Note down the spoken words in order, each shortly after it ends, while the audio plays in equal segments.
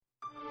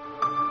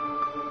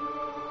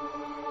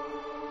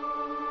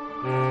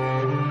So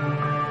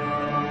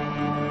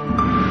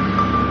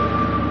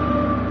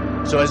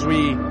as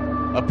we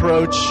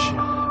approach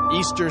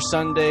Easter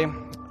Sunday,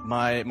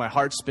 my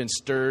heart's been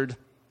stirred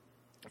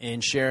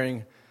in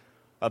sharing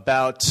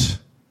about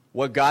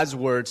what God's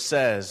Word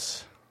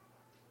says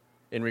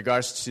in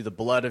regards to the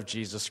blood of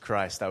Jesus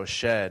Christ that was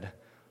shed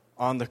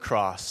on the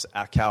cross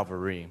at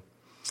Calvary.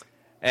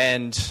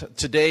 And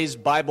today's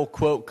Bible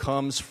quote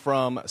comes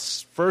from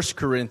 1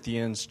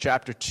 Corinthians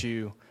chapter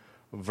 2,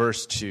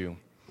 verse 2.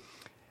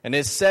 And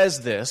it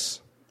says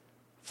this,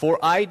 "For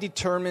I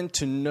determined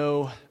to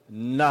know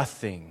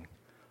nothing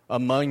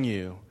among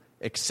you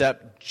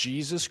except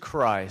Jesus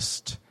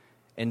Christ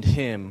and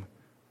Him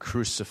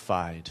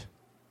crucified."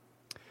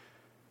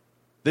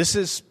 This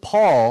is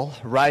Paul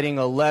writing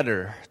a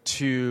letter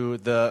to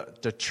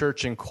the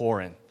church in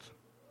Corinth.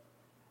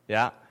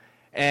 Yeah?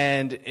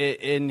 And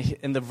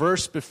in the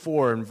verse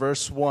before, in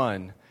verse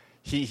 1,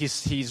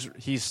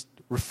 he's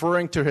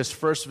referring to his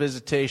first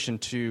visitation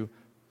to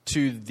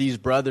these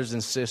brothers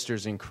and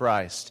sisters in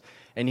Christ.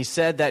 And he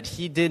said that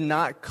he did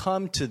not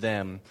come to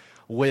them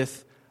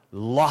with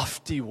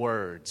lofty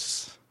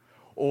words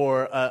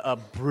or a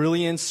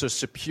brilliance or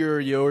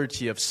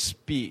superiority of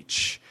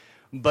speech,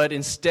 but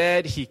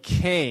instead he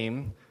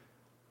came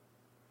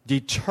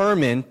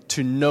determined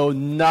to know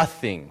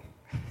nothing,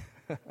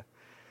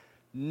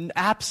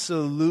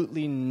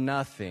 absolutely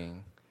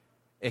nothing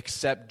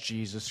except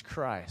Jesus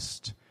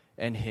Christ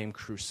and Him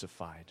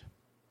crucified.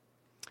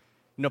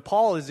 You know,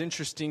 Paul is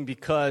interesting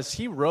because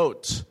he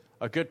wrote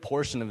a good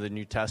portion of the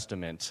New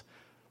Testament,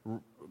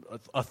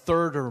 a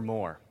third or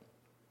more.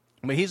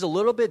 But he's a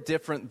little bit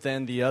different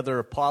than the other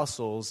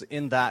apostles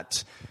in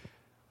that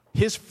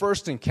his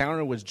first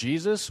encounter with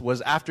Jesus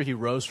was after he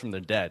rose from the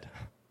dead.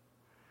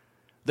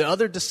 The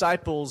other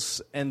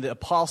disciples and the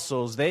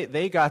apostles,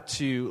 they got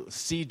to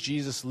see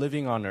Jesus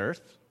living on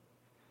earth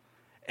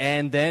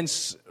and then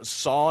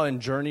saw and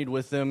journeyed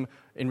with him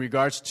in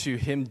regards to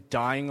him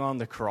dying on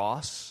the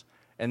cross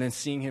and then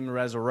seeing him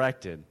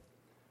resurrected.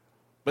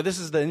 But this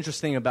is the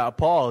interesting about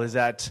Paul, is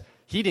that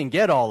he didn't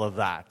get all of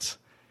that.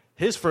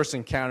 His first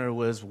encounter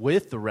was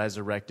with the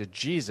resurrected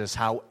Jesus.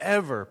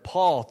 However,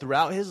 Paul,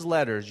 throughout his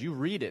letters, you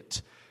read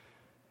it,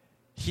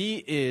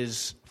 he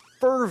is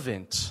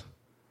fervent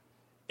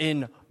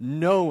in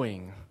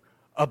knowing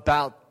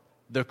about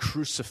the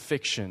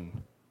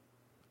crucifixion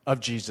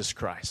of Jesus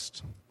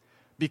Christ.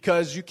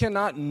 Because you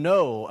cannot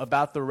know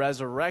about the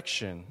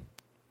resurrection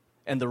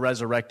and the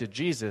resurrected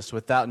Jesus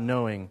without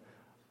knowing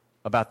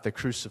about the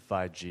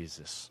crucified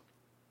Jesus.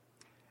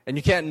 And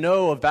you can't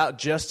know about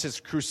just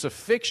His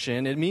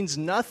crucifixion. It means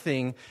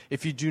nothing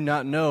if you do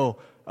not know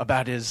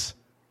about His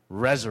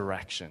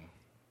resurrection.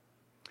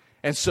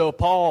 And so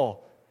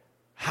Paul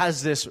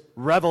has this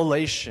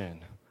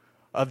revelation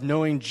of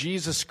knowing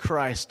Jesus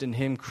Christ and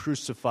Him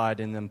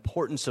crucified and the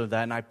importance of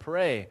that. And I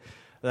pray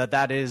that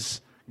that is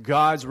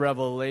God's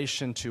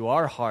revelation to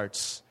our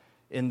hearts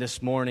in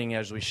this morning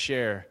as we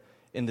share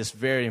in this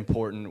very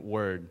important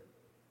word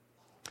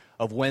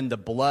of when the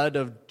blood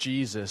of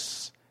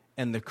Jesus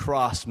and the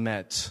cross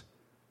met,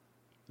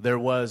 there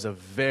was a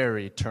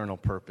very eternal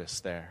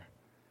purpose there.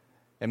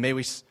 And may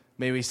we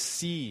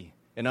see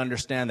and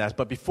understand that.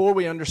 But before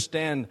we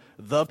understand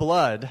the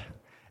blood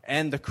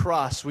and the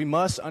cross, we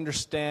must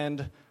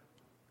understand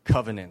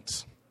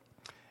covenant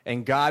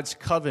and God's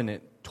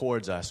covenant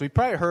towards us. We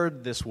probably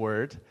heard this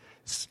word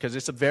because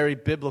it's a very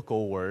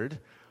biblical word.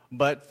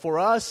 But for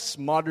us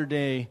modern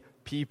day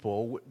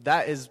people,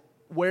 that is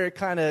where it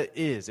kind of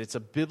is. It's a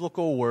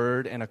biblical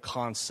word and a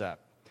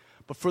concept.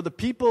 But for the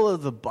people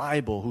of the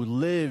Bible who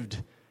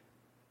lived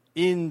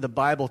in the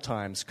Bible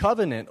times,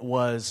 covenant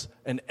was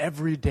an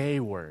everyday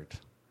word.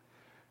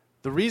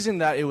 The reason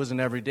that it was an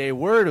everyday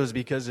word was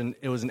because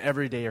it was an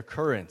everyday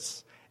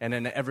occurrence and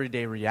an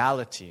everyday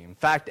reality. In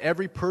fact,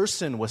 every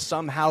person was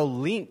somehow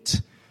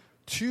linked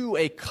to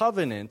a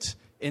covenant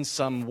in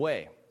some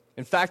way.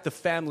 In fact, the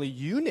family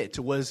unit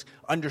was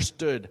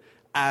understood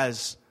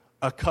as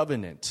a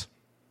covenant.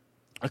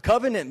 A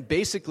covenant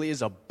basically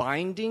is a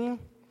binding,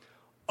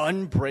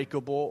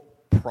 unbreakable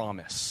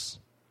promise.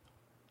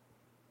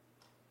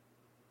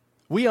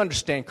 We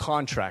understand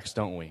contracts,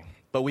 don't we?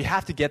 But we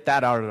have to get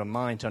that out of the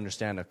mind to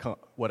understand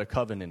what a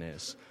covenant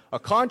is. A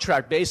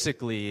contract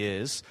basically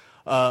is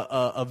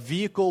a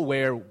vehicle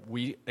where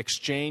we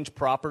exchange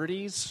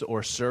properties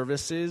or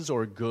services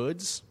or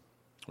goods,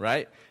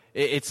 right?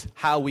 It's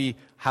how we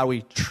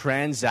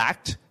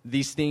transact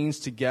these things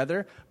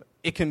together.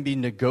 It can be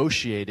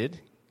negotiated,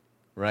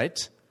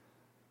 right?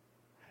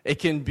 It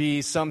can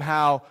be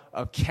somehow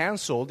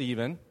canceled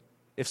even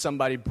if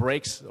somebody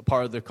breaks a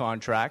part of the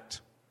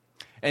contract.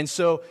 And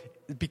so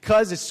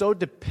because it's so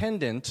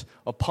dependent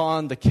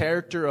upon the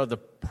character of the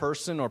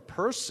person or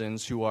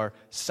persons who are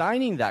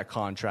signing that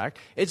contract,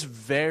 it's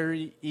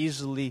very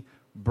easily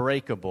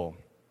breakable.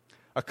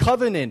 A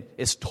covenant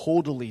is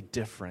totally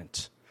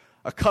different.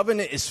 A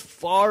covenant is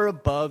far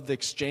above the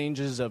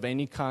exchanges of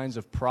any kinds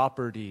of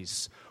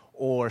properties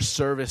or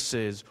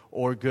services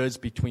or goods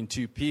between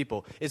two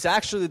people. It's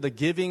actually the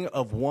giving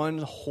of one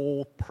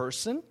whole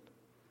person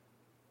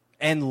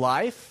and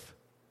life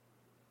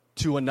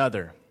to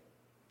another,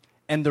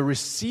 and the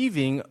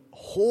receiving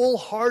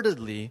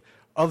wholeheartedly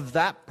of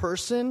that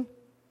person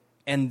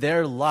and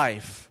their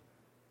life,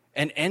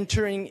 and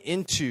entering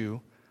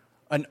into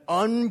an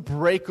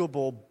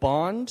unbreakable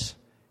bond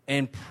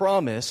and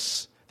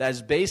promise that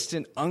is based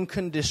in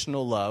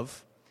unconditional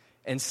love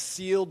and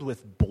sealed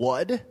with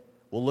blood.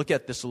 We'll look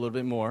at this a little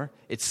bit more.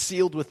 It's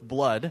sealed with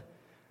blood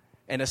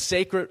and a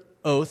sacred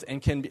oath,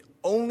 and can be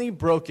only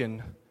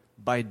broken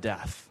by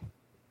death.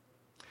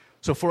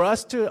 So for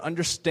us to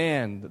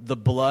understand the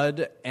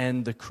blood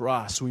and the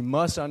cross, we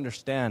must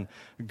understand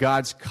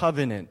God's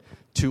covenant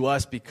to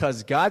us,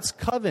 because God's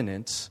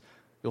covenant,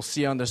 you'll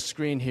see on the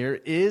screen here,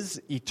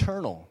 is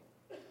eternal.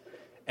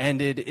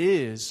 And it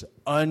is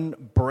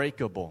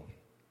unbreakable.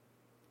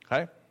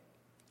 Okay?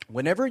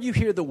 Whenever you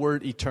hear the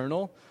word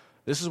eternal,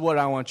 this is what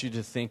I want you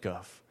to think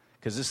of,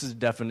 because this is the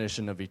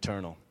definition of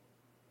eternal.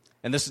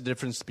 And this is the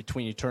difference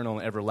between eternal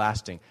and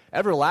everlasting.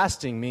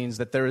 Everlasting means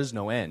that there is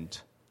no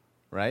end,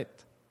 right?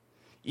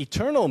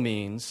 Eternal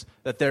means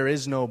that there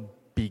is no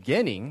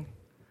beginning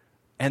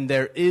and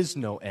there is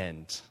no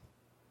end.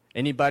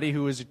 Anybody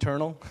who is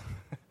eternal?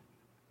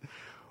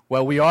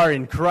 Well, we are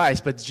in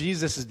Christ, but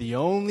Jesus is the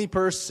only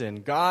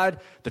person. God,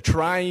 the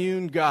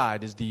triune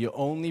God, is the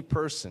only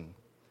person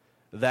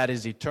that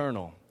is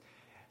eternal.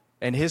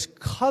 And his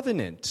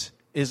covenant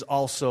is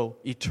also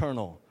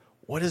eternal.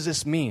 What does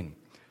this mean?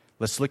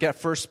 Let's look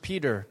at 1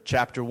 Peter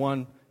chapter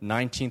 1,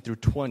 19 through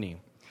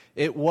 20.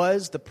 It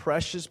was the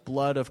precious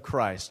blood of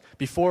Christ.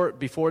 Before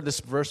this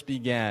verse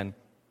began,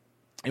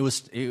 Peter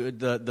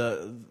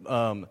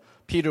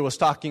was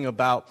talking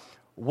about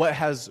what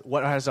has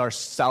our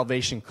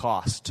salvation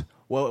cost.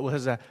 What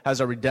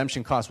has our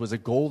redemption cost? Was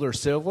it gold or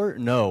silver?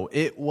 No,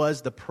 it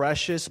was the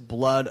precious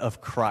blood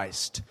of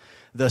Christ,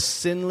 the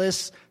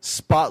sinless,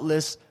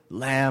 spotless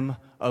Lamb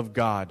of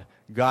God.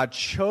 God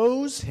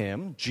chose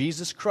him,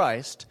 Jesus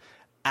Christ,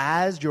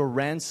 as your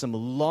ransom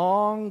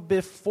long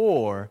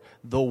before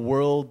the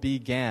world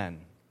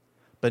began.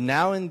 But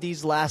now in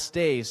these last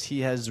days, he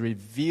has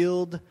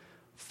revealed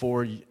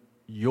for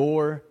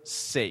your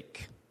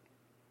sake.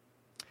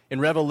 In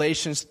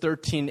Revelations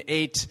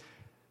 13:8,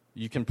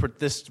 you can put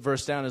this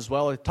verse down as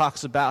well. It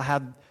talks about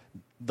how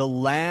the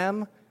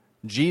Lamb,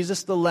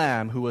 Jesus the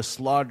Lamb, who was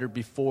slaughtered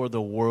before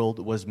the world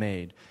was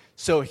made.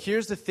 So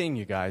here's the thing,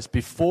 you guys.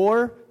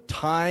 Before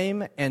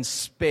time and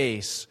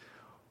space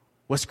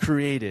was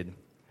created,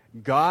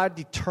 God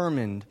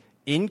determined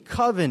in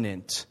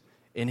covenant,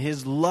 in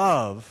his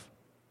love,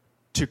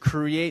 to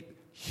create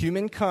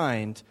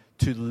humankind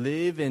to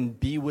live and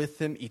be with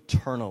him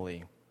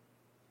eternally.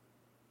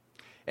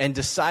 And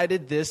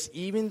decided this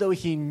even though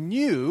he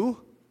knew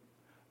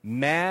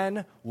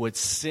man would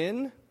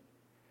sin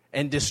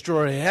and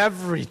destroy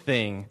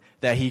everything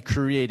that he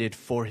created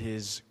for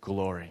his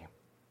glory.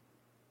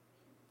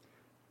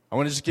 I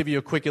want to just give you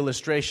a quick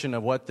illustration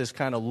of what this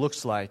kind of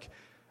looks like.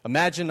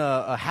 Imagine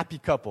a happy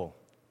couple.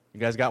 You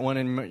guys got one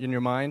in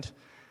your mind?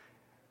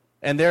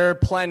 And they're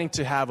planning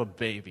to have a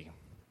baby.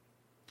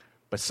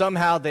 But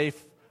somehow they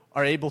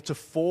are able to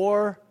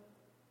foreknow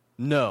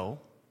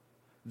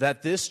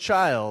that this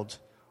child,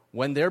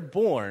 when they're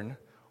born,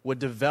 would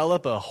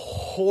develop a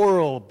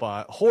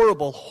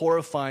horrible,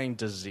 horrifying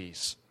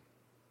disease.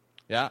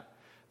 Yeah?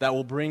 That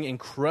will bring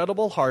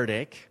incredible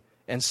heartache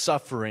and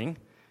suffering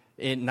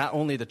in not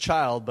only the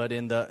child, but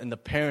in the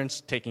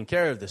parents taking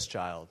care of this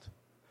child.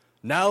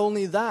 Not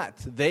only that,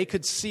 they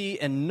could see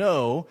and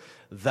know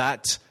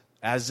that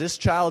as this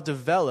child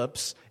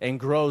develops and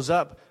grows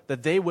up,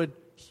 that he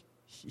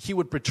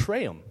would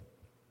betray them.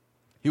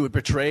 He would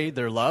betray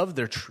their love,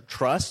 their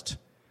trust,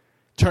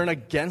 turn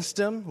against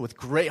them with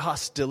great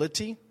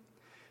hostility,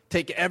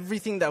 take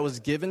everything that was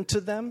given to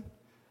them,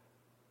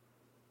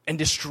 and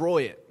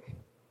destroy it.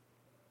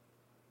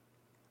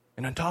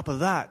 And on top of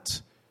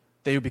that,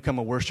 they would become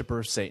a worshiper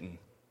of Satan.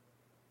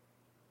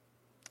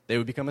 They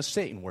would become a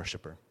Satan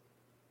worshiper.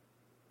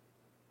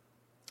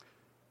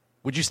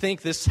 Would you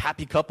think this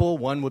happy couple,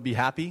 one would be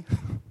happy,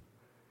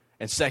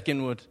 and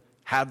second would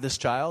have this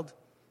child?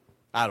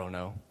 I don't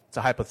know. It's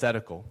a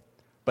hypothetical.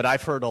 But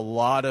I've heard a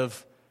lot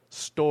of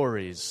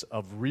stories,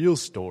 of real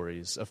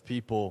stories, of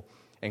people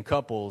and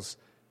couples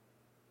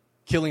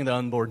killing the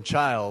unborn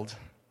child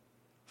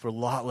for a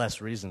lot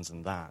less reasons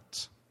than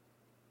that.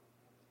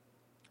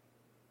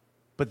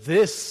 But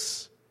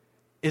this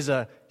is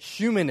a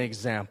human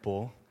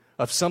example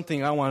of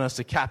something I want us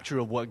to capture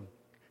of what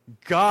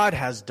God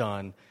has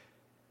done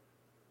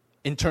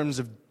in terms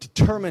of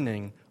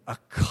determining a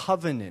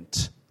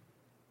covenant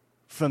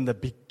from the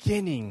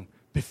beginning,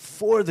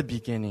 before the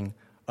beginning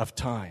of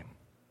time.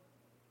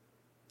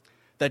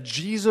 That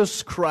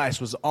Jesus Christ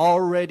was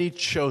already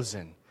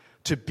chosen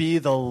to be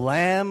the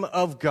Lamb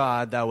of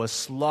God that was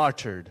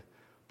slaughtered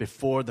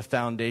before the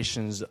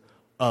foundations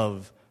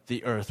of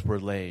the earth were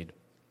laid.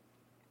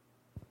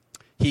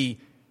 He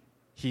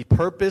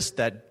purposed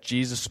that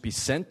Jesus be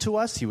sent to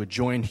us. He would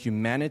join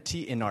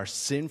humanity in our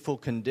sinful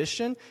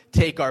condition,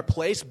 take our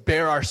place,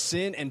 bear our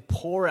sin, and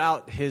pour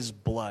out his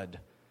blood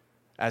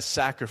as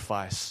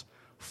sacrifice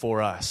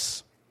for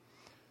us.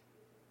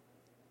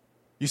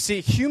 You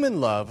see,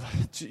 human love,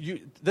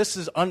 this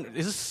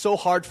is so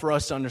hard for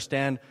us to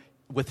understand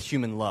with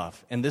human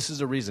love. And this is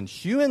the reason.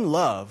 Human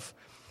love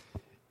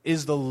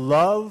is the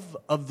love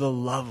of the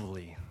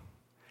lovely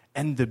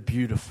and the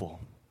beautiful.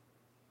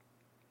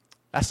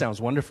 That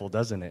sounds wonderful,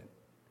 doesn't it?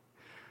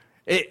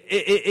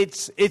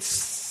 It's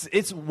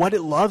what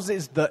it loves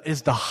is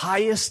the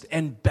highest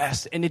and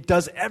best, and it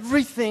does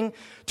everything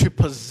to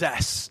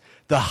possess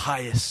the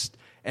highest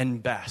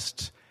and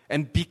best.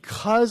 And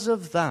because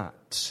of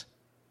that,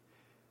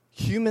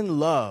 human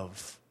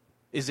love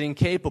is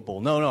incapable.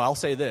 No, I'll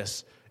say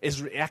this,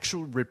 is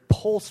actually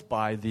repulsed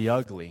by the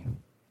ugly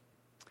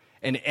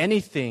and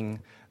anything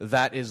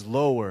that is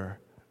lower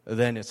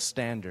than its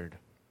standard.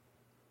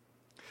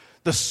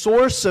 The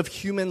source of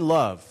human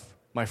love,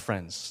 my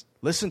friends,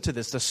 listen to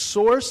this. The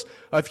source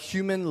of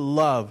human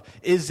love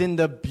is in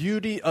the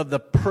beauty of the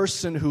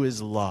person who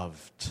is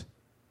loved.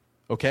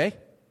 Okay?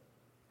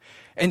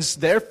 And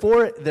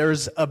therefore,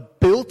 there's a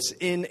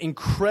built-in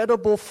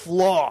incredible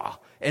flaw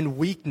and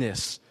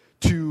weakness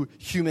to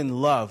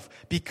human love.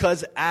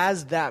 Because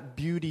as that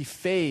beauty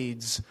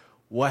fades,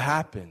 what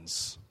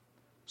happens?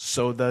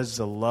 So does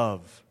the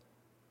love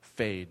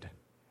fade.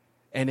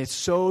 And it's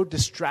so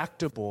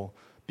distractible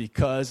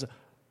because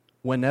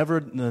whenever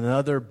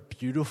another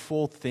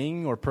beautiful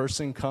thing or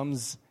person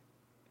comes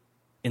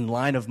in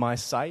line of my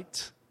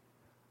sight,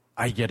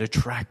 I get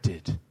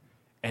attracted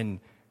and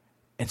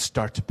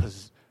start to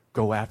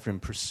go after and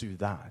pursue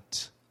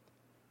that.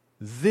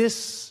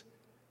 This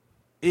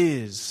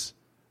is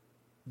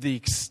the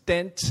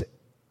extent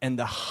and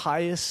the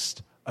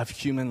highest of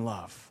human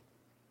love.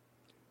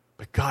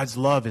 But God's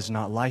love is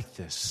not like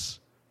this.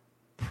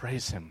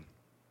 Praise Him.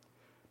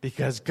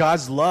 Because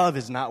God's love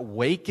is not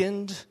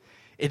wakened.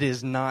 It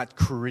is not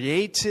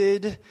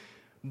created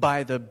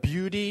by the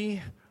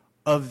beauty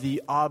of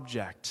the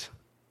object.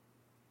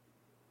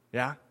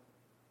 Yeah?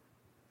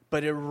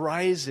 But it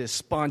rises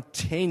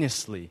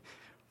spontaneously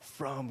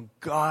from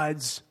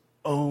God's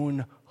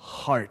own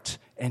heart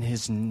and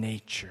His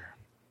nature.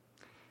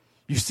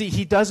 You see,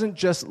 He doesn't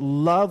just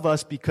love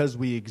us because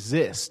we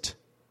exist.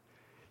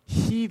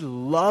 He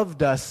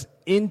loved us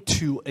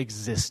into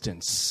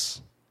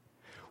existence.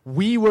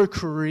 We were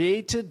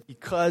created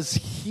because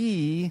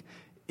He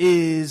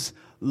is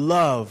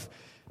love.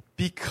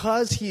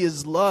 Because He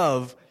is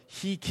love,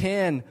 He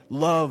can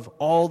love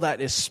all that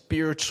is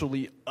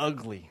spiritually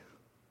ugly.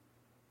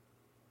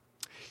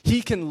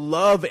 He can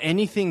love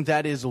anything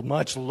that is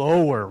much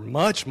lower,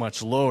 much,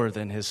 much lower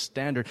than His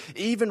standard.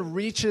 Even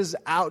reaches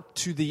out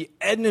to the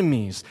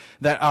enemies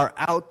that are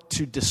out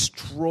to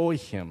destroy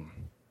Him.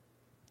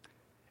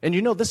 And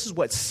you know, this is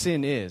what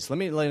sin is.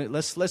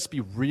 Let's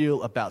be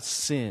real about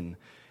sin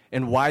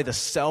and why the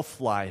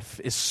self-life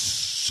is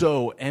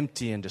so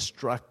empty and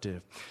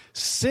destructive.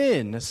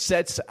 Sin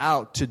sets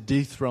out to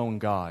dethrone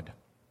God.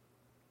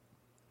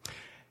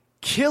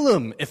 Kill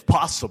Him if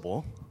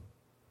possible,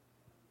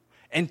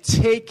 and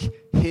take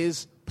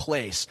His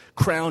place.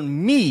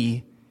 Crown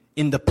me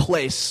in the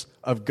place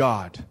of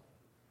God.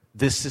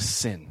 This is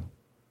sin.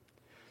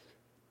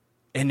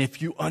 And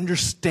if you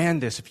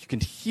understand this, if you can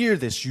hear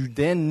this, you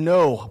then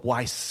know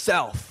why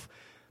self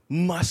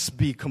must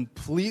be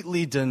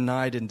completely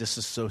denied and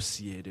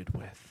disassociated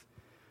with.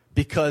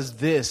 Because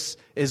this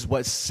is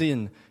what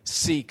sin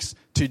seeks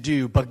to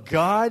do. But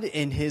God,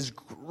 in His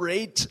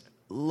great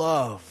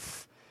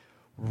love,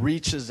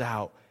 reaches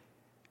out.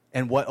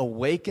 And what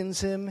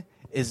awakens Him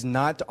is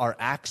not our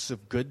acts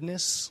of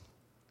goodness.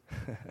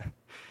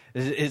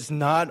 It's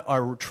not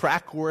our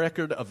track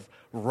record of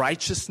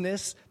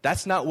righteousness.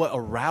 That's not what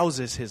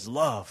arouses His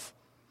love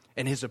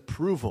and His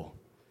approval.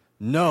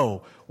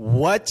 No,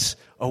 what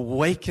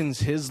awakens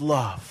His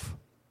love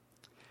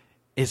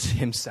is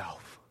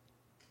Himself.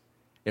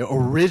 It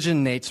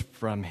originates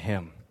from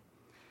Him.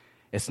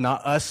 It's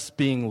not us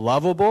being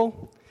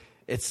lovable.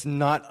 It's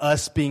not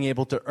us being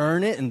able to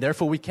earn it, and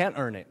therefore we can't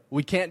earn it.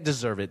 We can't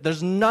deserve it.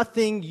 There's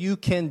nothing you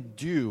can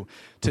do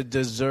to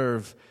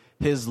deserve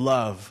His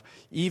love.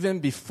 Even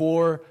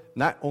before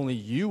not only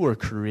you were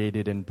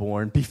created and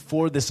born,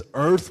 before this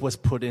earth was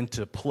put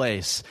into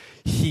place,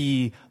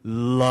 He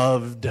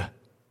loved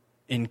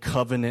in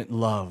covenant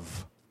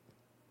love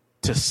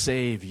to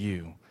save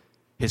you.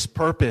 His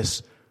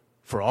purpose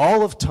for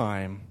all of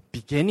time,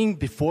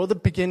 before the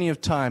beginning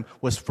of time,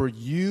 was for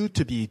you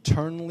to be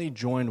eternally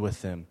joined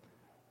with Him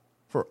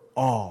for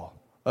all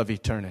of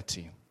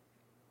eternity.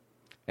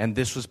 And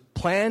this was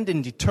planned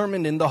and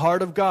determined in the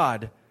heart of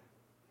God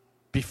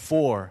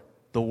before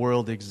the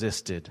world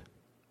existed.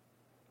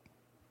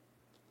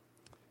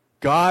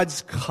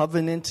 God's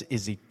covenant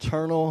is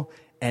eternal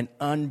and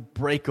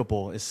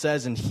unbreakable. It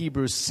says in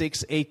Hebrews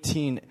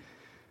 6:18,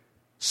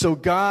 so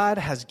God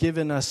has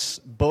given us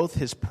both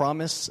His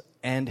promise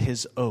and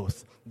His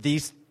oath.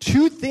 These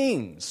two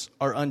things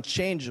are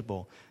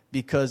unchangeable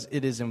because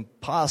it is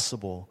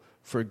impossible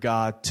for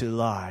God to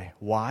lie.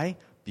 Why?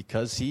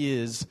 Because He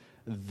is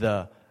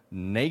the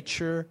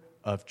nature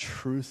of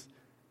truth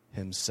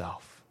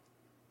Himself.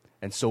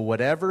 And so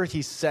whatever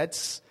He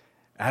sets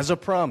as a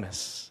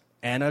promise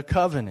and a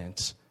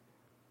covenant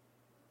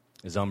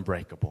is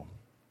unbreakable.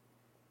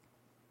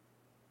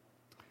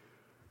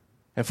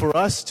 And for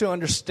us to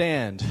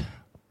understand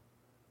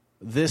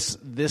this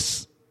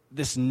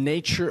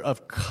nature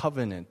of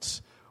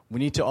covenant, we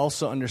need to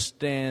also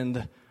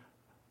understand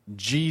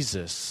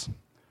Jesus,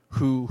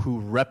 who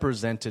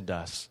represented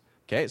us.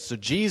 Okay, so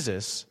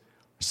Jesus,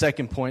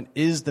 second point,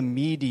 is the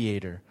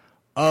mediator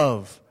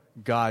of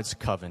God's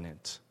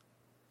covenant.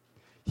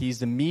 He's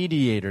the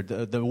mediator.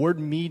 The word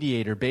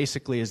mediator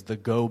basically is the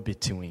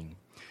go-between.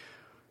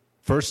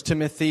 1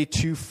 Timothy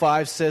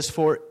 2:5 says,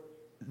 "For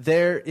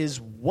there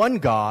is one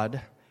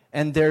God,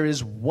 and there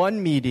is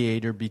one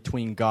mediator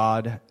between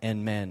God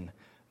and men,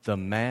 the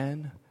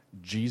man,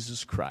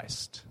 Jesus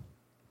Christ."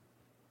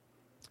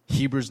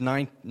 Hebrews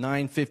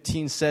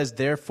 9:15 says,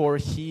 "Therefore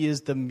he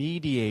is the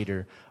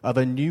mediator of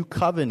a new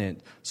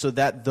covenant, so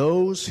that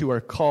those who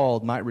are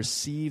called might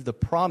receive the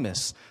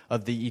promise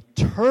of the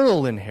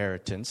eternal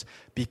inheritance,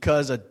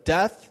 because a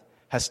death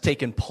has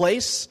taken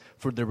place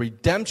for the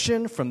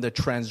redemption from the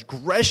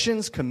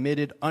transgressions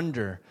committed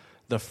under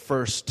the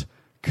first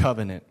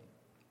covenant."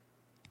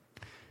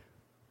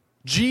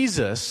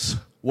 Jesus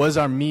was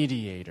our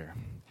mediator.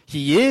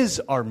 He is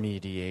our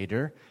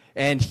mediator,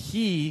 and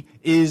he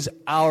is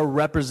our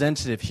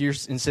representative. Here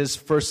it says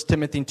 1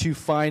 Timothy 2,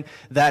 find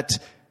that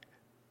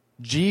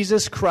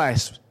Jesus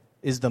Christ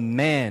is the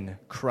man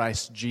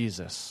Christ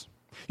Jesus.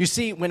 You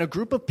see, when a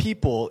group of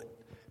people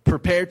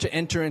prepared to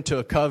enter into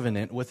a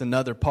covenant with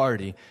another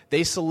party,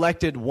 they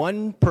selected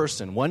one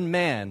person, one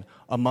man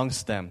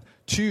amongst them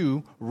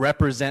to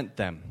represent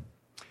them.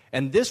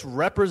 And this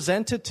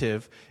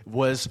representative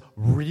was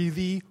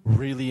really,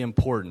 really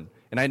important.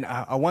 And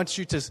I want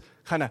you to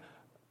kind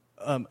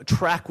of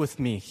track with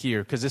me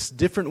here, because it's a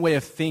different way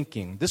of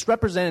thinking. This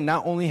representative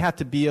not only had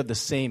to be of the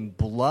same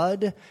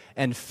blood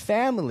and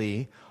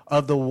family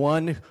of the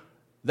one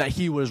that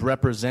he was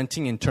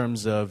representing in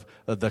terms of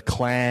the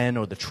clan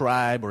or the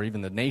tribe or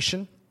even the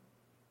nation.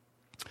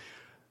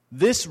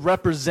 This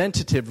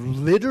representative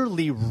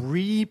literally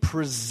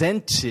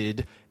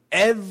represented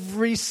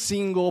every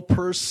single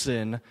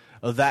person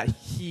that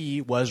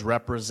he was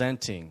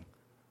representing.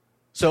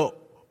 So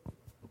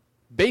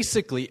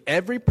basically,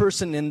 every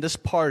person in this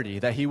party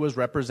that he was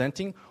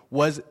representing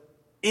was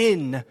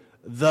in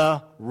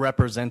the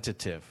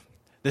representative.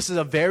 This is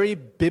a very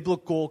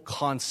biblical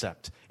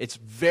concept. It's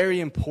very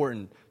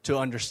important to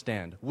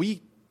understand.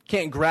 We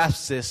can't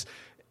grasp this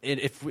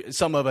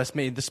some of us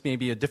this may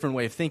be a different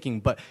way of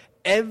thinking, but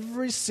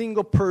every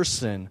single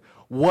person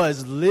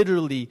was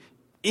literally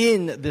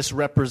in this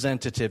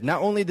representative.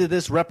 Not only did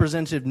this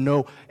representative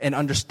know and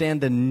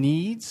understand the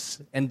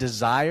needs and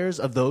desires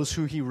of those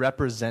who he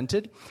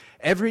represented,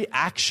 every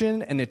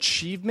action and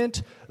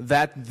achievement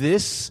that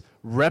this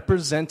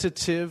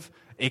representative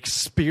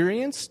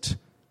experienced,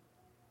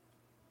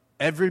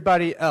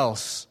 everybody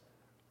else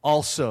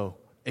also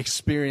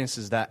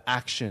experiences that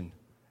action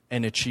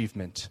and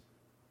achievement.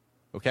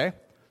 Okay?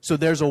 So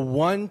there's a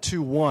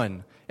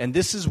one-to-one, and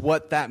this is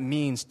what that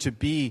means to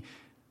be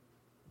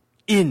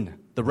in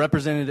the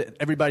representative,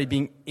 everybody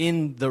being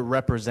in the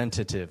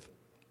representative.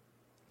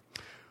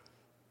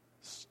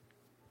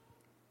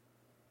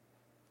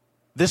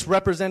 This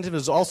representative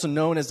is also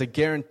known as the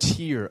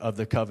guarantor of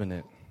the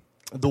covenant,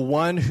 the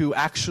one who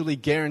actually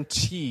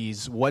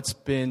guarantees what's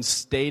been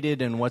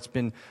stated and what's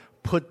been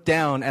put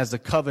down as a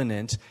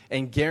covenant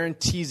and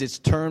guarantees its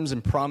terms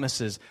and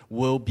promises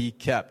will be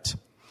kept.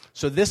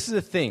 So this is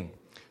the thing.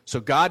 So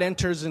God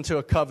enters into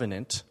a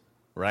covenant,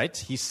 right?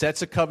 He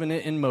sets a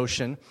covenant in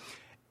motion,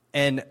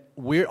 and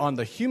we're on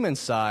the human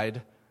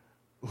side.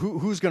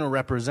 Who's going to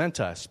represent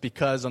us?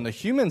 Because on the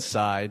human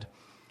side,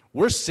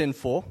 we're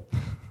sinful.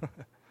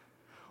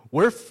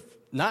 We're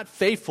not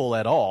faithful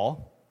at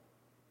all.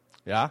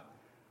 Yeah?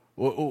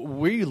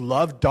 We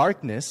love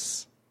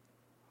darkness.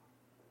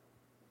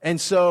 And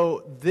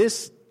so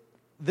this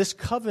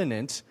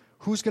covenant,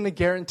 who's going to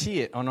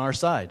guarantee it on our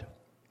side?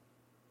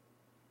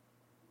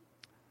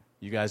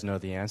 You guys know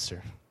the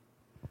answer.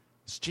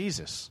 It's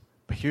Jesus.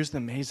 But here's the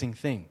amazing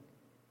thing.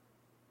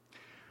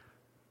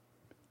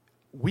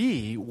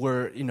 We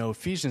were,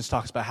 Ephesians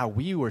talks about how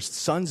we were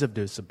sons of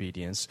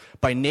disobedience,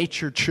 by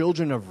nature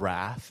children of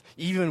wrath,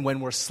 even when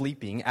we're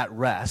sleeping at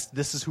rest.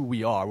 This is who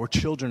we are. We're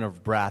children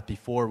of wrath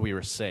before we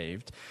were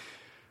saved.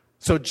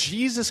 So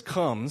Jesus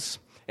comes,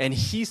 and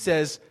he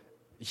says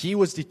he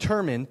was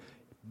determined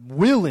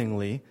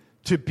willingly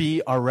to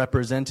be our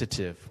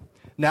representative.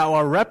 Now,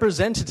 our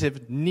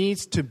representative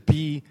needs to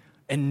be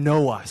and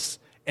know us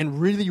and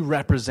really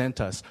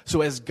represent us.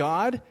 So as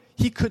God,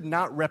 he could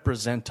not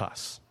represent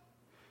us.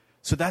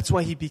 So that's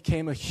why he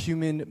became a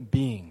human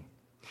being,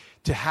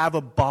 to have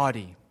a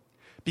body.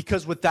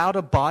 Because without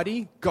a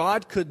body,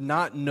 God could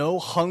not know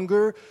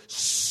hunger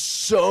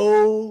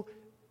so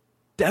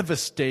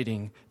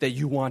devastating that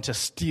you want to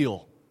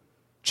steal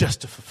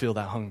just to fulfill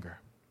that hunger.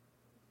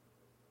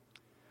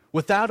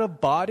 Without a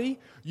body,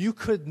 you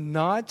could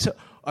not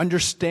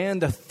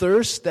understand the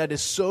thirst that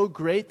is so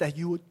great that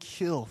you would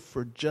kill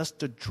for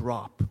just a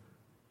drop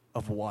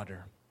of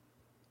water.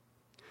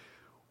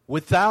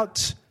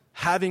 Without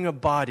having a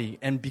body,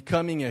 and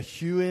becoming a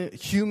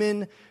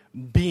human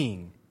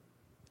being,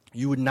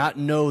 you would not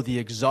know the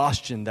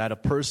exhaustion that a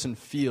person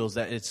feels,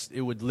 that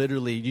it would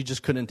literally, you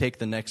just couldn't take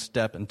the next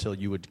step until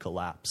you would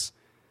collapse.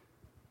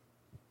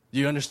 Do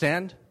you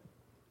understand?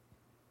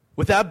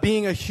 Without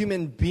being a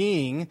human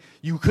being,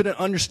 you couldn't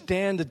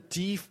understand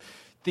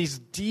these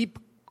deep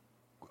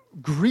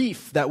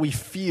grief that we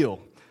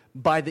feel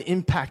by the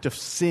impact of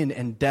sin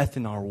and death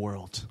in our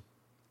world.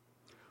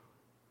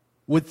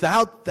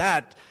 Without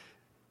that,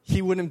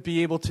 he wouldn't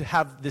be able to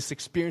have this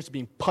experience of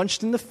being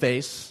punched in the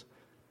face,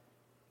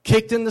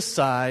 kicked in the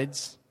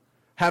sides,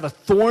 have a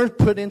thorn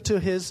put into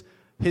his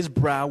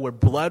brow where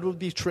blood would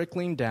be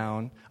trickling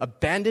down,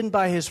 abandoned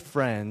by his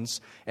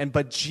friends,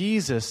 but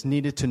Jesus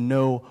needed to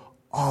know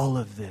all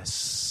of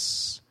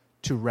this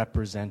to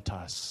represent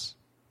us.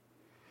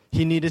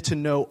 He needed to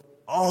know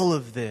all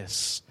of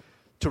this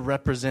to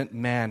represent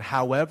man.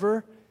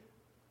 However,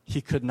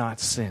 he could not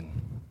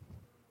sin.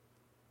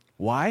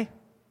 Why?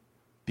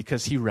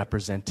 Because he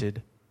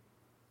represented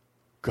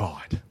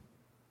God.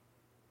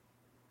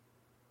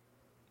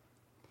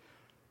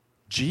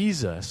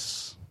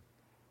 Jesus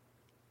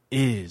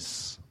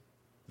is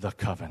the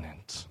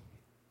covenant.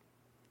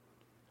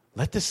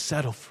 Let this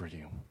settle for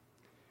you.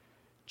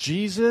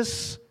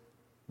 Jesus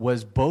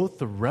was both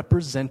the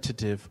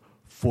representative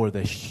for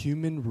the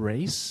human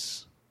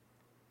race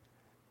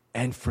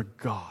and for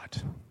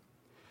God.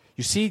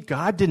 You see,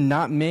 God did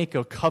not make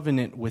a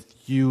covenant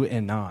with you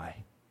and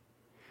I.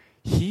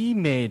 He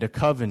made a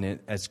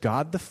covenant as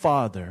God the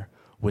Father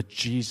with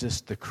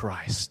Jesus the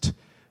Christ.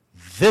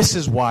 This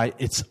is why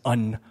it's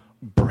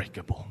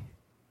unbreakable.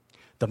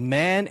 The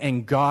man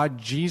and God,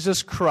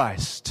 Jesus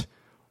Christ,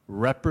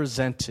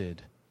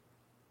 represented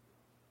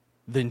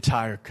the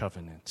entire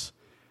covenant.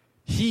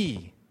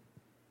 He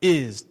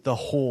is the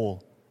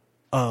whole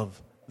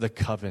of the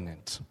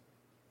covenant.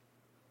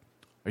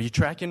 Are you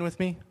tracking with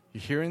me? You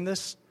hearing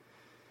this?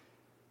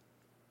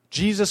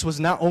 Jesus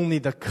was not only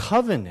the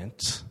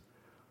covenant,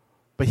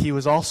 but he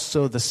was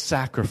also the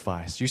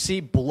sacrifice. You see,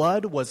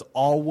 blood was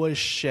always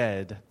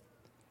shed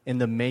in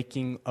the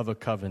making of a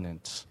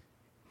covenant.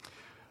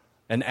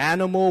 An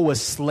animal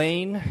was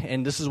slain,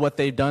 and this is what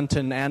they've done to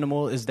an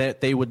animal, is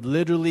that they would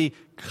literally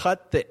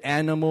cut the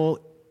animal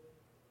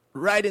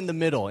right in the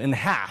middle, in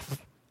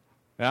half.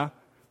 Yeah?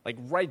 Like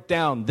right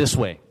down this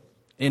way,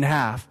 in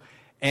half.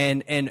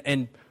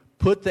 And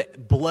put the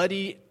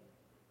bloody,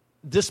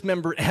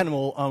 dismembered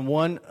animal on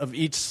one of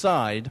each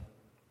side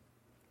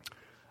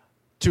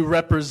to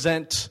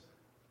represent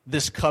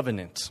this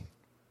covenant.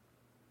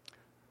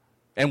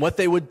 And what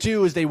they would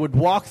do is they would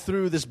walk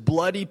through this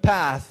bloody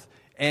path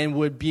and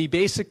would be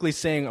basically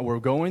saying, we're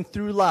going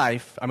through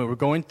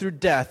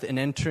death and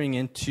entering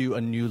into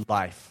a new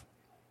life.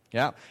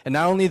 Yeah? And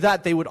not only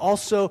that, they would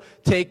also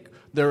take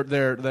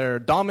their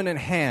dominant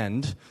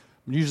hand,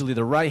 usually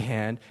the right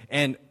hand,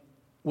 and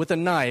with a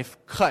knife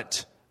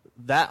cut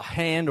that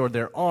hand or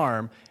their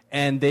arm,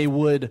 and they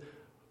would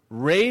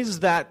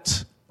raise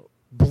that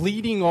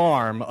bleeding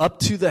arm up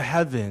to the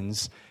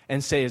heavens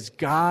and say, as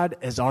God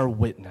as our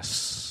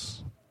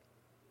witness,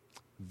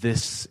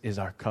 this is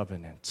our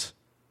covenant.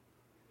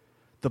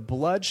 The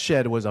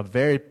bloodshed was a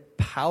very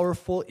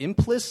powerful,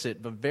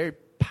 implicit, but very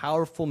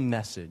powerful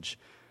message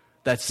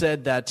that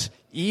said that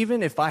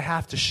even if I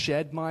have to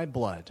shed my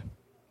blood,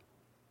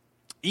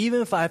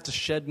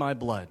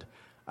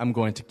 I'm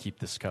going to keep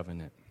this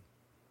covenant.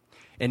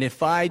 And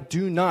if I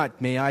do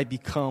not, may I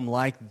become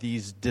like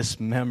these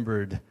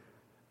dismembered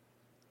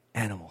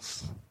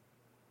animals.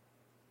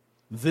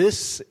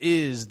 This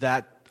is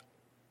that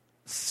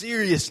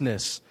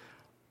seriousness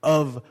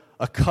of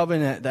a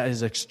covenant that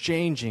is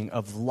exchanging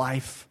of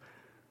life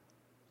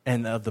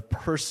and of the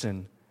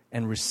person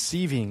and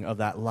receiving of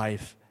that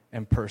life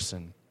and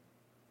person.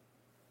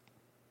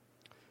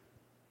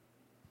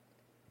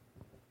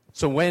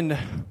 So when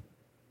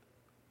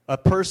a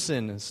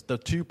person, the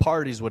two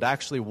parties would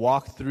actually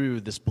walk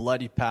through this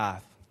bloody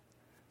path,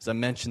 as I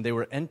mentioned, they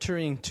were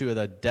entering to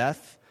the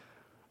death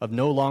of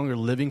no longer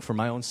living for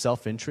my own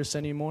self-interest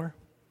anymore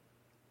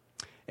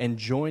and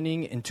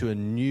joining into a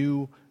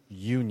new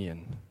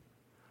union,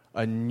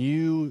 a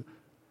new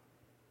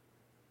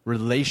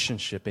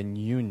relationship and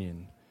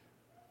union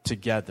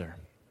together.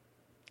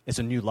 It's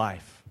a new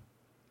life.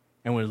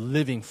 And we're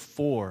living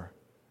for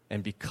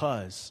and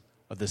because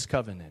of this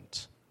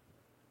covenant.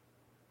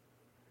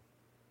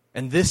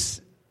 And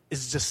this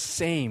is the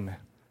same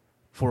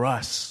for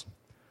us.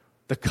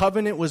 The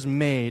covenant was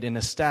made and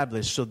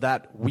established so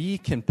that we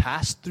can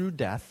pass through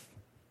death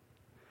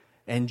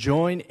and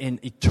join in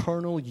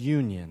eternal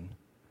union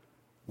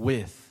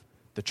with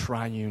the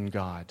triune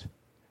God.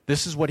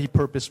 This is what he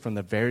purposed from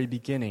the very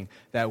beginning,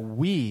 that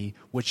we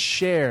would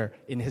share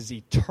in his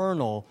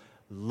eternal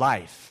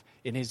life,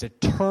 in his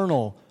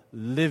eternal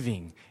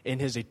living, in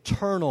his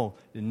eternal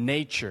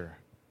nature.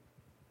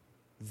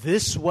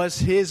 This was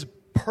his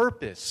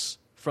purpose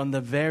from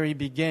the very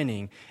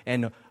beginning,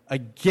 and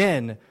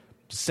again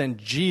sent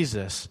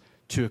Jesus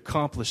to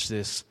accomplish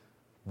this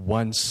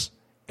once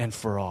and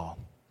for all.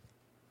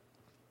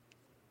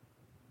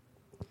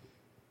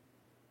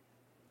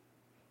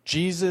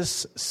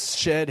 Jesus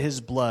shed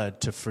his blood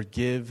to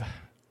forgive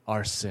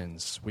our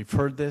sins. We've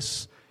heard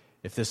this.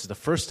 If this is the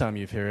first time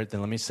you've heard it,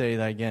 then let me say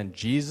that again.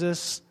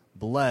 Jesus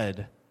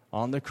bled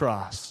on the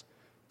cross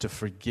to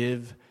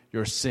forgive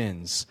your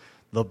sins.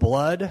 The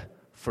blood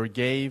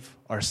forgave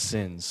our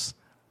sins.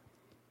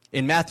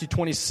 In Matthew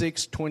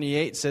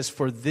 26:28 it says,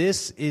 "For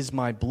this is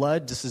my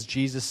blood," this is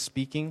Jesus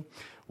speaking,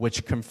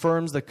 "which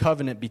confirms the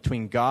covenant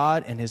between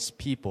God and his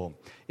people.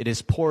 It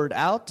is poured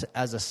out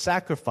as a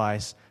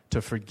sacrifice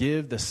to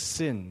forgive the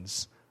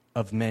sins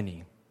of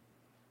many."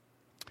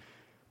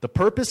 The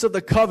purpose of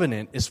the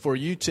covenant is for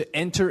you to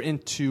enter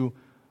into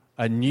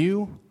a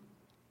new,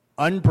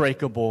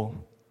 unbreakable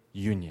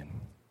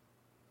union.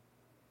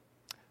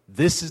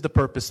 This is the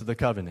purpose of the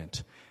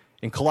covenant.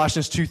 In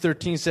Colossians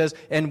 2:13 says,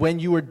 "And when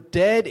you were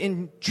dead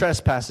in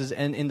trespasses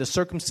and in the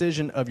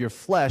circumcision of your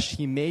flesh,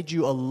 he made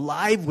you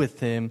alive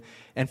with him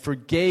and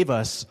forgave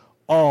us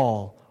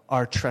all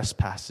our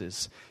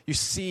trespasses." You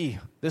see,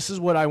 this is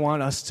what I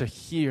want us to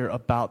hear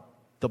about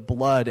the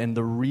blood and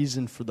the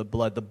reason for the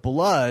blood. The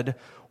blood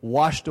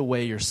washed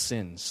away your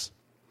sins.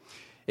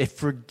 It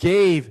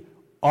forgave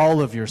all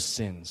of your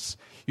sins.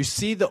 You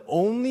see, the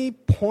only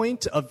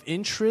point of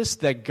interest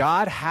that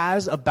God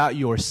has about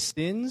your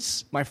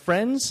sins, my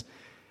friends,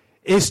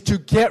 is to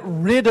get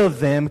rid of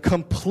them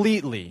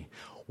completely,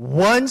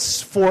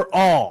 once for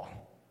all.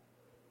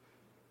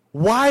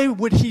 Why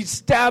would he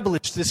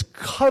establish this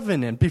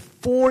covenant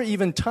before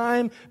even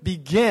time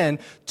began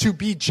to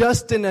be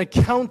just an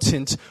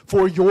accountant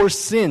for your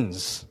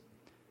sins?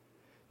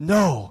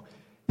 No,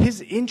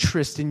 his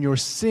interest in your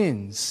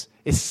sins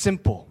is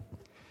simple.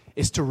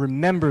 Is to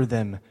remember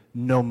them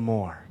no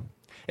more.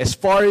 As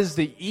far as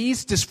the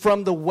east is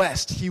from the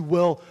west, he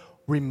will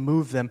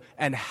remove them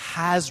and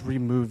has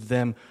removed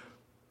them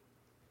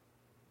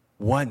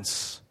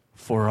once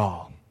for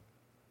all.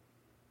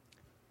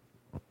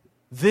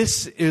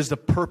 This is the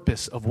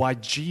purpose of why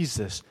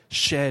Jesus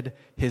shed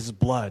his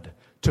blood,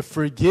 to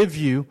forgive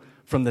you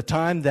from the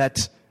time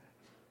that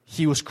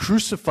he was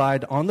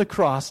crucified on the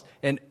cross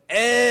and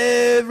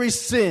every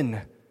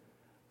sin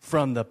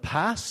from the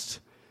past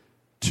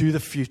to the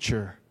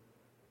future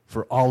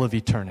for all of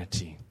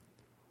eternity,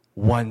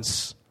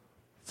 once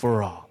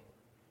for all.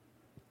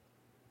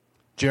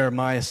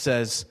 Jeremiah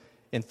says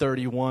in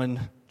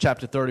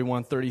chapter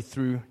 31,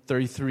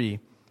 33,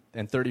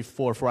 and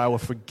 34, "For I will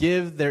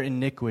forgive their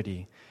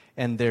iniquity,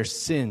 and their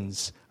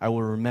sins I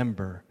will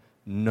remember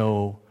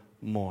no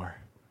more."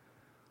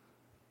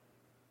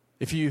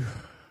 If you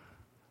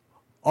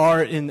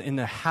are in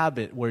a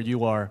habit where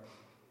you are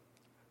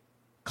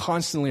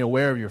constantly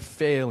aware of your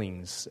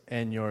failings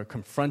and you're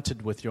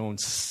confronted with your own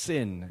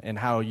sin and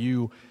how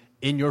you,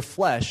 in your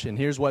flesh, and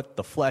here's what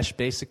the flesh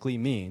basically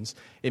means.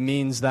 It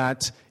means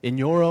that in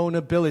your own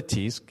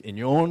abilities, in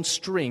your own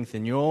strength,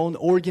 in your own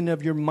organ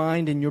of your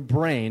mind and your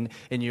brain,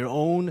 in your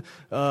own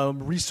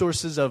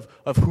resources of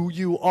who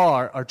you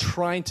are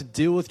trying to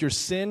deal with your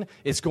sin,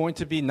 it's going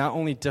to be not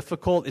only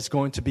difficult, it's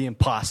going to be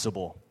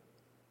impossible.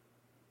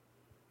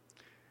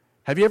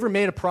 Have you ever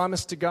made a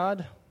promise to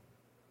God?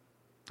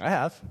 I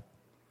have.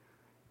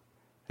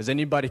 Has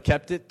anybody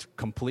kept it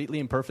completely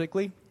and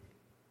perfectly?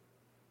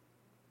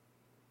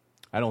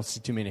 I don't see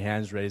too many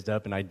hands raised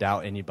up, and I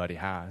doubt anybody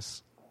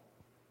has.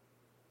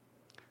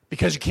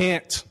 Because you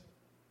can't.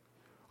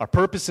 Our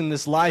purpose in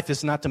this life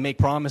is not to make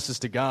promises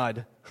to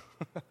God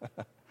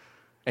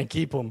and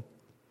keep them.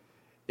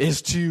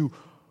 Is to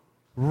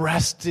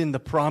rest in the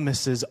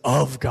promises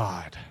of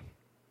God.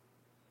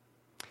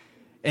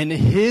 And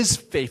his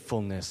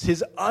faithfulness,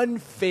 his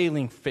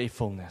unfailing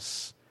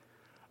faithfulness,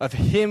 of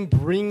him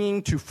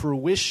bringing to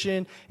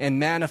fruition and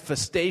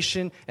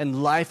manifestation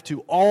and life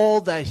to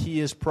all that he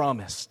has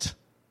promised.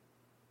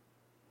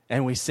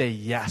 And we say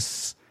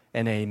yes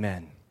and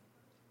amen.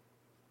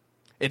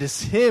 It is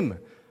him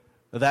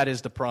that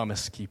is the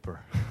promise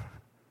keeper.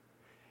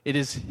 It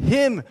is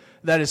him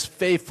that is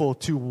faithful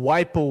to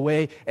wipe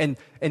away and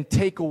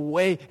take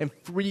away and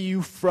free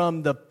you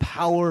from the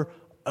power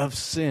of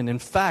sin. In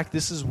fact,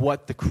 this is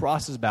what the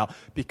cross is about.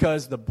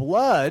 Because the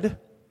blood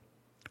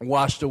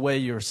washed away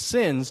your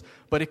sins,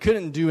 but it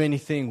couldn't do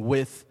anything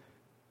with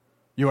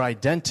your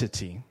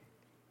identity.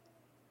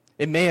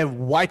 It may have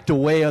wiped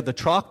away the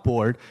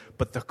chalkboard,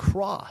 but the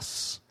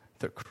cross,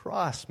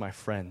 my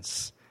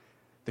friends,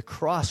 the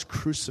cross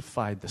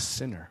crucified the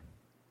sinner.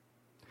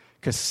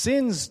 Because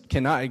sins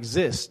cannot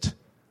exist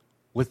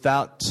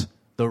without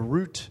the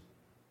root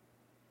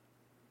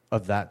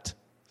of that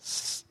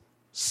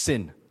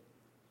sin.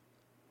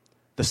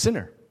 The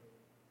sinner.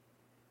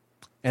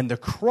 And the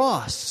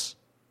cross,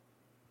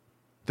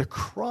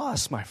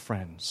 my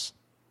friends,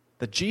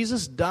 that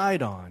Jesus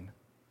died on,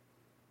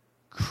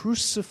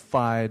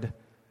 crucified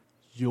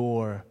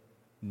your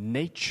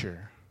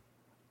nature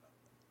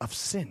of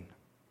sin.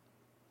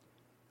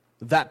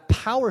 That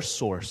power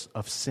source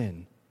of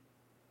sin,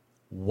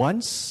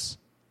 once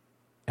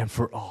and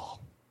for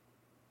all.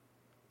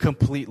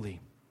 Completely.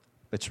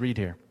 Let's read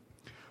here.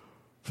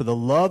 "For the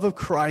love of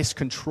Christ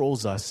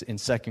controls us," in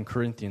 2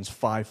 Corinthians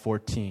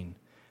 5:14.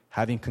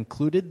 "Having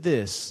concluded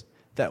this,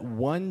 that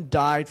one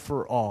died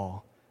for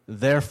all,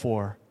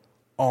 therefore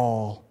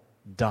all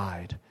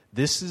died.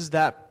 This is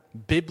that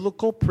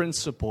biblical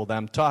principle that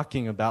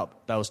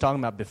I was talking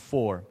about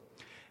before.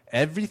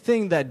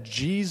 Everything that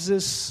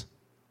Jesus,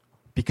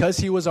 because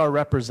he was our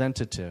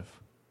representative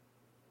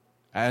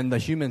and the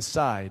human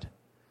side,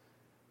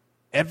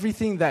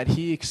 everything that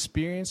he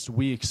experienced,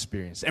 we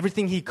experienced.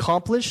 Everything he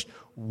accomplished,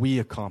 we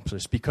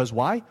accomplished. Because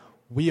why?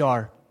 We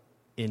are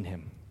in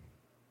him.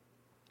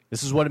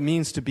 This is what it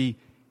means to be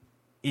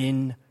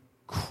in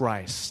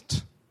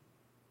Christ.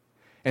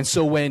 And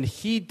so when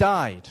he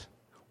died,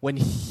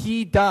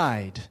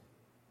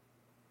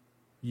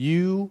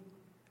 you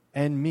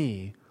and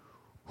me,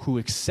 who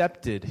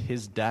accepted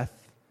his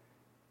death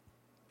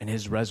and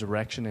his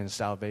resurrection and his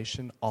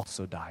salvation,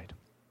 also died.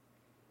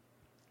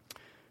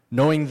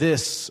 Knowing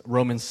this,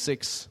 Romans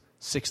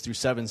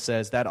 6:6-7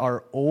 says that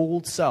our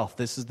old self,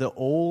 this is the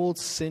old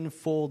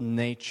sinful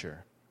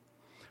nature,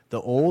 the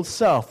old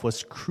self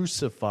was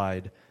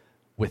crucified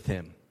with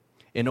him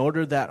in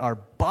order that our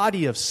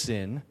body of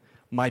sin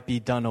might be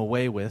done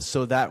away with,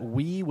 so that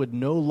we would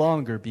no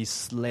longer be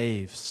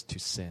slaves to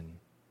sin.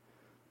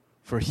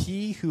 For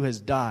he who has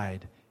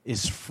died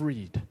is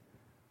freed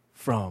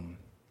from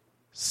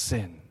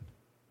sin.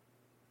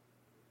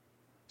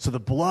 So the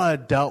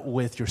blood dealt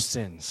with your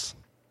sins.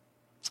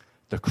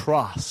 The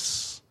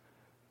cross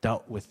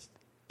dealt with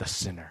the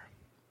sinner.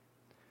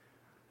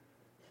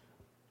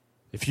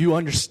 If you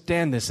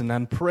understand this, and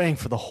I'm praying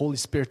for the Holy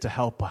Spirit to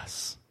help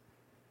us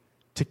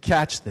to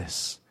catch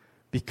this,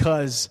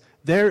 because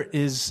there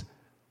is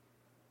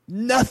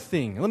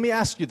nothing. Let me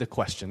ask you the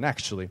question,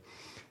 actually.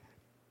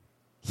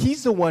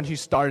 He's the one who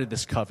started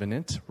this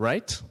covenant,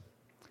 right?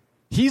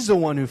 He's the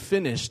one who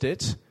finished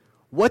it.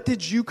 What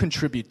did you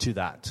contribute to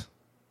that?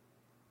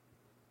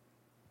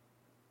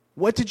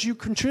 What did you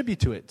contribute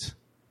to it?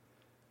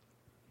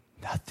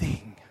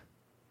 Nothing.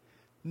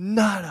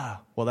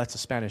 Nada. Well, that's a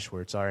Spanish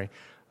word, sorry.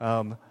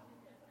 Opso.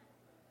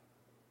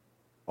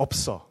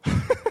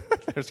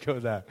 Let's go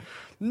with that.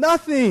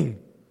 Nothing.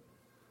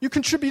 You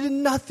contributed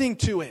nothing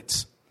to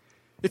it.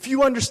 If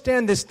you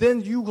understand this,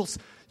 then you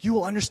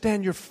will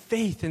understand your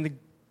faith and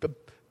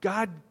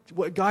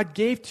what God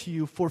gave to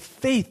you for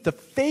faith. The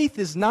faith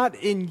is not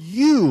in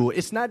you.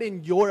 It's not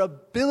in your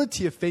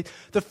ability of faith.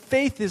 The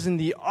faith is in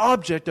the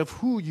object of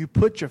who you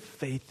put your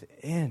faith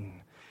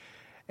in.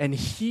 And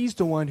he's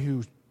the one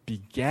who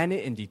began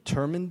it and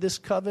determined this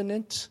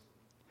covenant.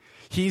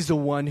 He's the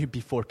one who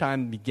before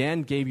time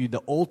began gave you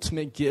the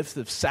ultimate gift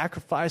of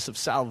sacrifice of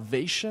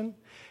salvation.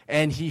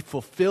 And he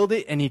fulfilled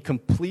it and he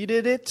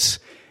completed it.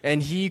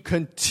 And he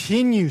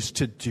continues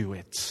to do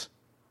it.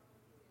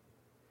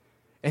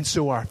 And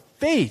so our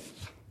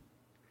faith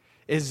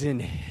is in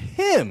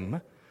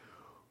him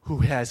who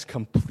has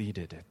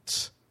completed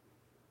it.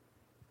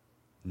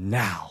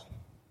 Now.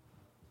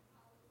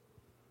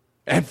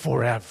 And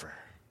forever.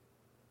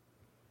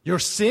 Your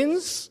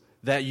sins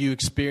that you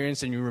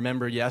experienced and you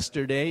remember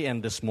yesterday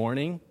and this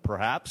morning,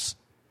 perhaps,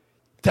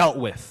 dealt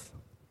with.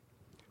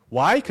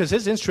 Why? Because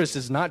his interest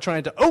is not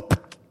trying to,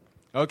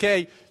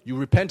 okay, you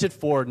repented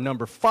for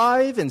number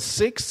 5 and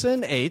 6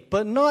 and 8,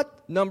 but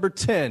not number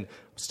 10.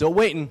 Still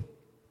waiting.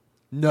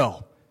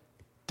 No.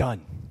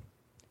 Done.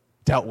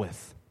 Dealt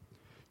with.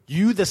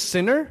 You, the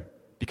sinner,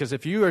 because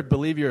if you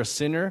believe you're a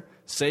sinner,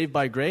 saved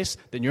by grace,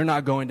 then you're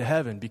not going to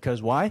heaven.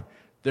 Because why?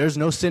 There's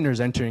no sinners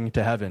entering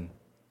into heaven.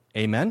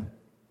 Amen?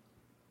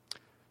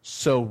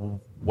 So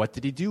what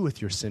did he do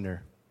with your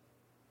sinner?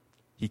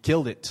 He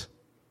killed it.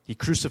 He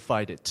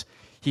crucified it.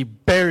 He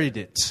buried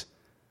it.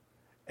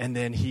 And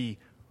then he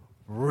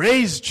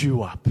raised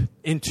you up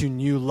into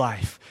new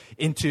life,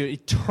 into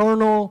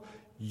eternal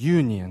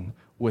union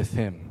with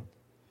him.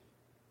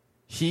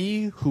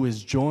 He who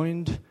is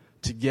joined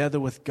together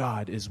with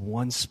God is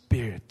one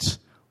spirit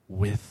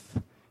with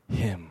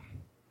him.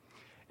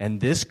 And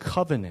this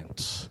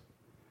covenant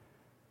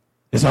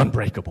is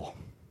unbreakable.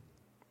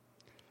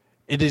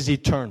 It is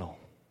eternal.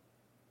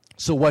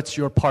 So what's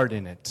your part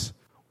in it?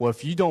 Well,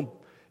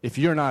 if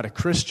you're not a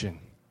Christian,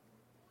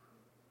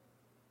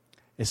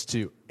 it's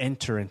to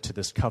enter into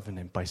this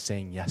covenant by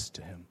saying yes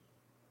to him.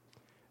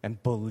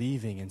 And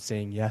believing and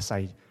saying, yes,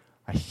 I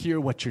hear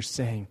what you're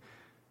saying.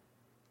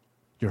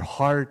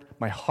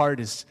 My heart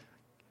is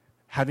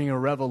having a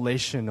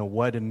revelation of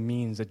what it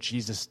means that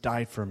Jesus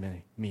died for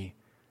me.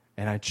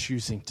 And I'm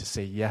choosing to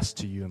say yes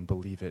to you and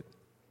believe it.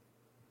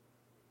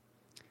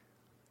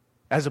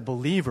 As a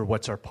believer,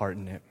 what's our part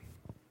in it?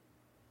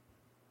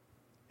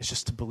 It's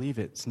just to believe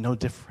it. It's no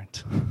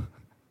different.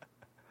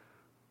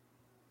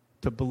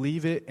 To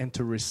believe it and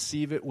to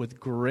receive it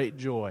with great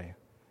joy.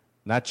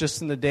 Not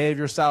just in the day of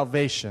your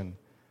salvation,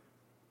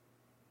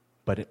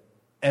 but at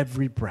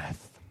every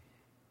breath.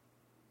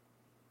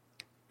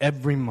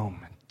 Every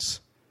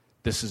moment.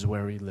 This is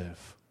where we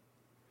live.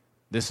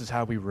 This is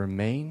how we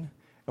remain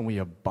and we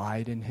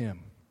abide in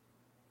him.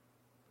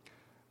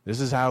 This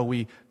is how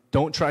we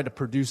don't try to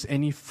produce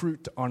any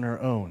fruit on our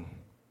own.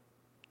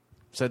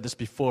 I've said this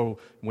before.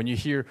 When you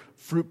hear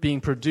fruit being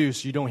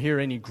produced, you don't hear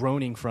any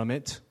groaning from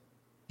it.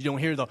 You don't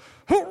hear the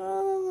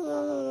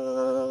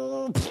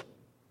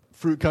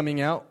fruit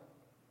coming out.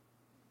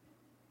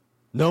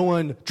 No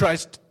one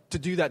tries to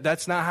do that.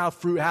 That's not how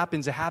fruit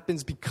happens. It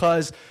happens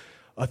because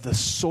of the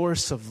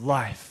source of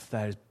life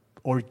that is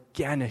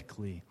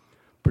organically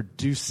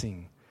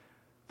producing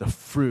the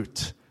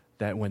fruit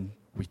that when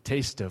we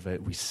taste of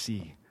it, we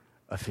see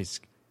of his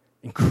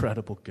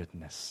incredible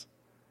goodness.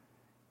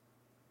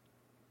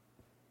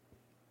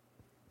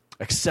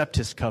 Accept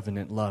his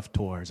covenant love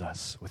towards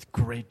us with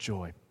great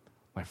joy,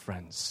 my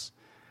friends.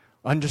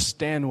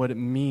 Understand what it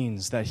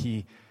means that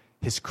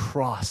his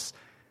cross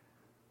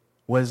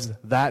was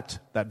that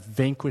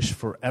vanquished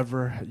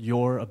forever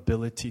your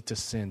ability to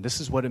sin.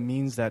 This is what it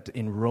means that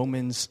in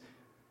Romans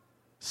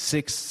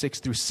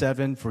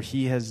 6:6-7, for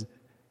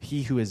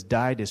he who has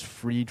died is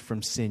freed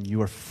from sin.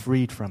 You are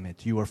freed from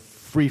it. You are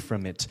free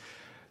from it.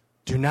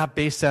 Do not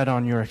base that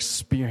on your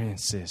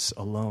experiences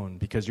alone,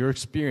 because your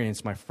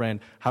experience, my friend,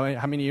 how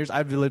many years?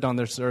 I've lived on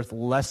this earth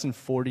less than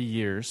 40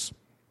 years.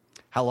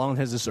 How long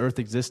has this earth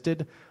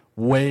existed?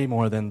 Way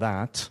more than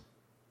that.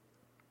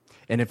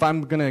 And if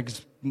I'm going to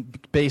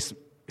base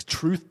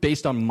truth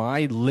based on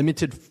my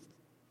limited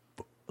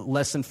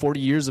less than 40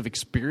 years of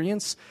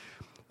experience,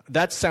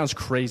 that sounds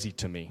crazy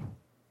to me.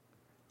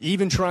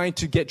 Even trying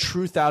to get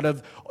truth out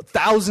of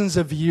thousands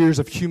of years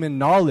of human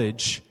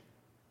knowledge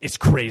is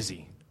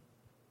crazy.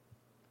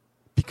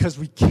 Because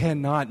we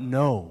cannot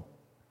know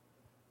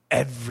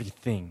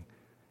everything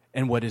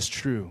and what is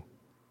true.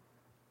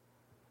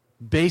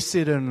 Base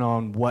it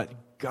on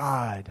what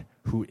God,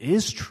 who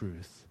is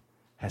truth,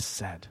 has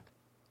said.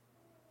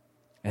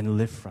 And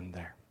live from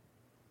there.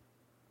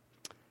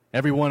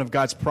 Every one of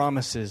God's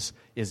promises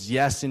is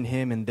yes in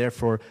him, and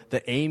therefore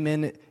the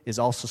amen is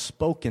also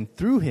spoken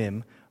through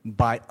him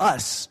by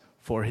us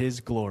for his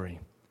glory.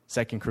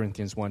 2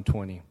 Corinthians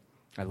 1:20.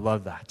 I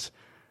love that.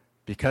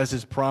 Because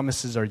his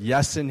promises are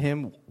yes in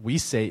him,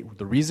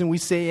 the reason we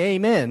say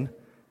amen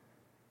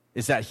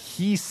is that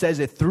he says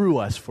it through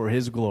us for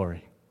his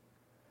glory.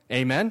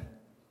 Amen?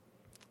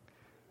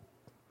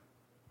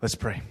 Let's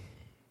pray.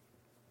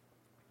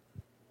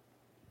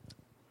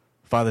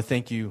 Father,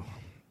 thank you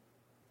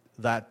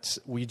that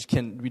we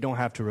don't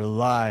have to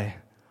rely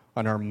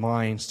on our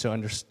minds to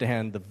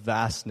understand the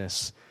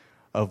vastness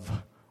of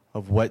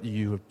what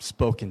you have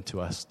spoken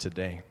to us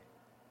today.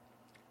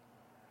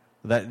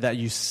 That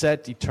you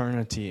set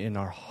eternity in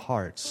our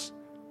hearts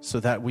so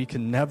that we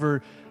can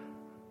never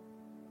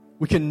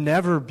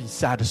be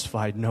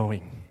satisfied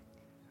knowing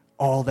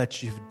all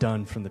that you've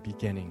done from the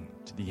beginning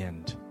to the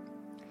end.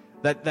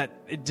 That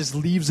it just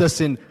leaves us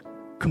in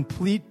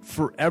complete,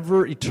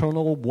 forever,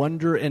 eternal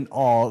wonder and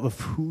awe of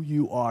who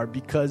you are,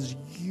 because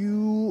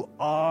you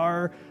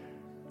are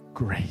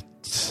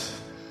great.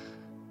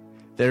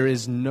 There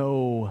is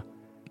no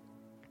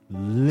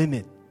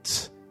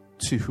limit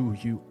to who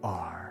you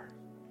are.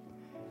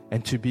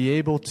 And to be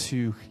able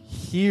to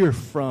hear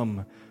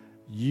from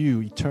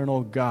you,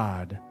 eternal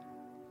God,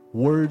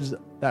 words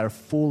that are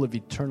full of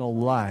eternal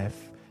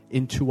life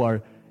into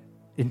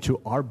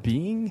our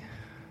being,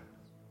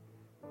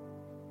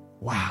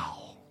 wow.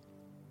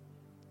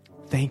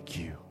 Thank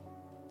you.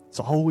 It's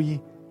all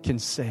we can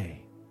say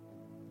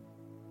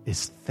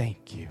is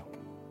thank you.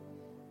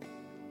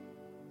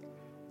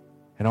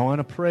 And I want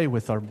to pray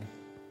with our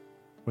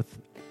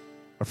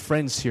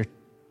friends here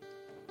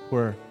who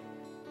are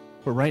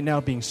right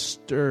now being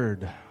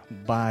stirred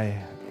by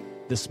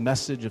this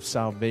message of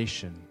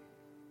salvation.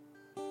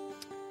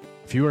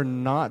 If you are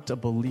not a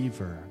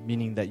believer,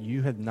 meaning that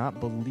you have not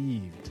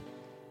believed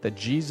that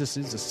Jesus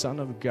is the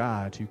Son of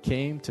God who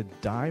came to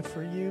die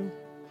for you,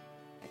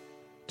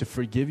 to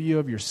forgive you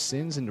of your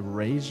sins and to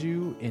raise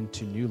you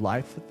into new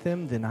life with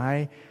him, then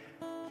I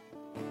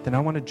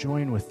want to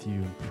join with you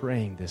in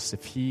praying this.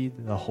 If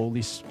the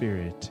Holy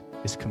Spirit,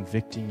 is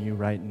convicting you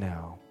right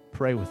now,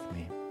 pray with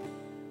me.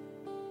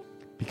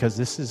 Because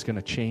this is going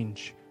to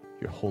change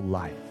your whole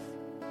life.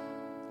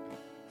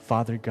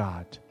 Father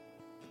God,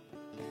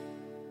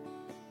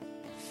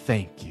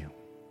 thank you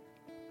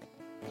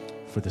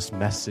for this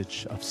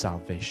message of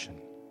salvation.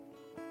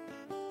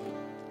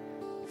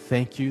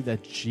 Thank you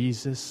that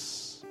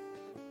Jesus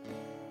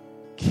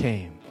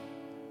came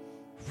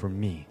for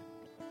me,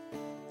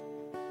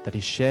 that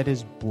he shed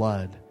his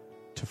blood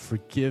to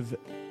forgive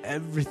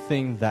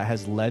everything that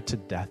has led to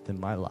death in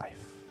my life.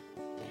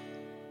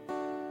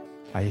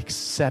 I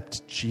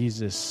accept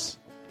Jesus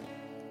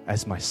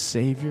as my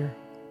Savior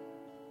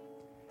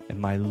and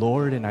my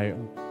Lord, and I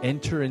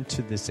enter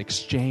into this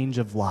exchange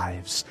of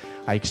lives.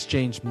 I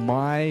exchange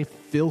my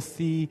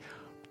filthy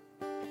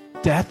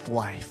death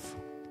life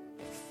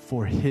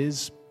for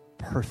his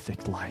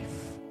perfect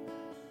life,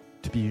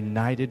 to be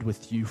united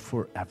with you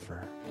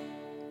forever.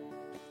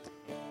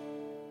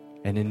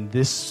 And in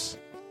this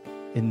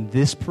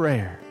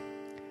prayer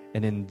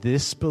and in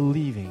this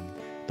believing,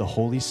 the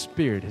Holy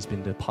Spirit has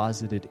been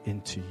deposited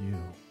into you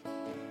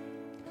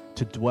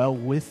to dwell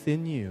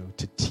within you,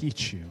 to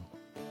teach you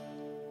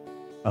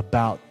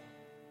about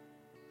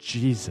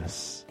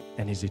Jesus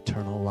and his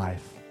eternal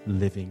life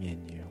living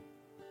in you.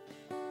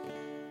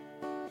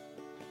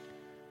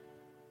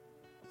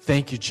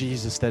 Thank you,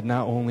 Jesus, that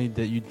not only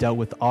that you dealt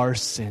with our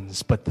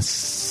sins, but the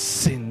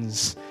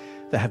sins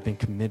that have been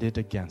committed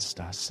against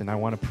us. And I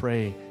want to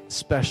pray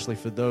especially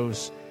for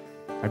those,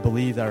 I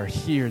believe, that are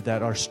here,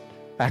 that are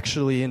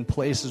actually in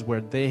places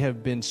where they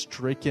have been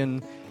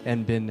stricken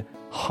and been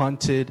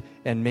haunted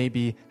and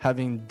maybe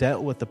having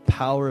dealt with the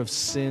power of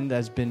sin that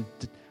has been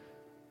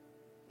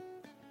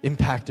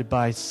impacted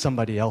by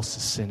somebody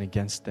else's sin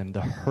against them,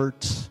 the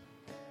hurt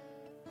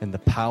and the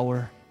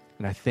power.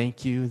 And I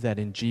thank you that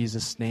in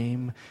Jesus'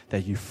 name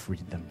that you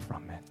freed them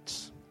from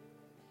it.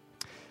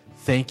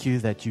 Thank you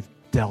that you've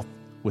dealt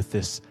with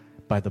this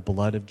by the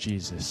blood of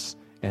Jesus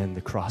and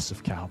the cross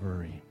of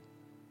Calvary.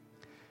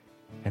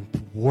 And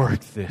work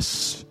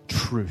this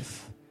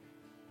truth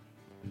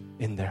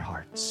in their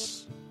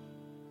hearts.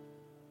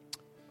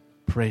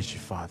 Praise you,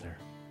 Father,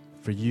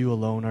 for you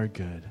alone are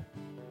good.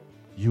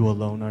 You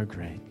alone are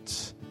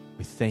great.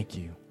 We thank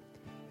you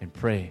and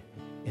pray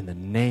in the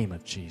name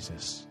of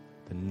Jesus,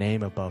 the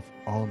name above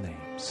all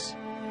names.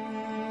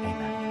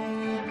 Amen.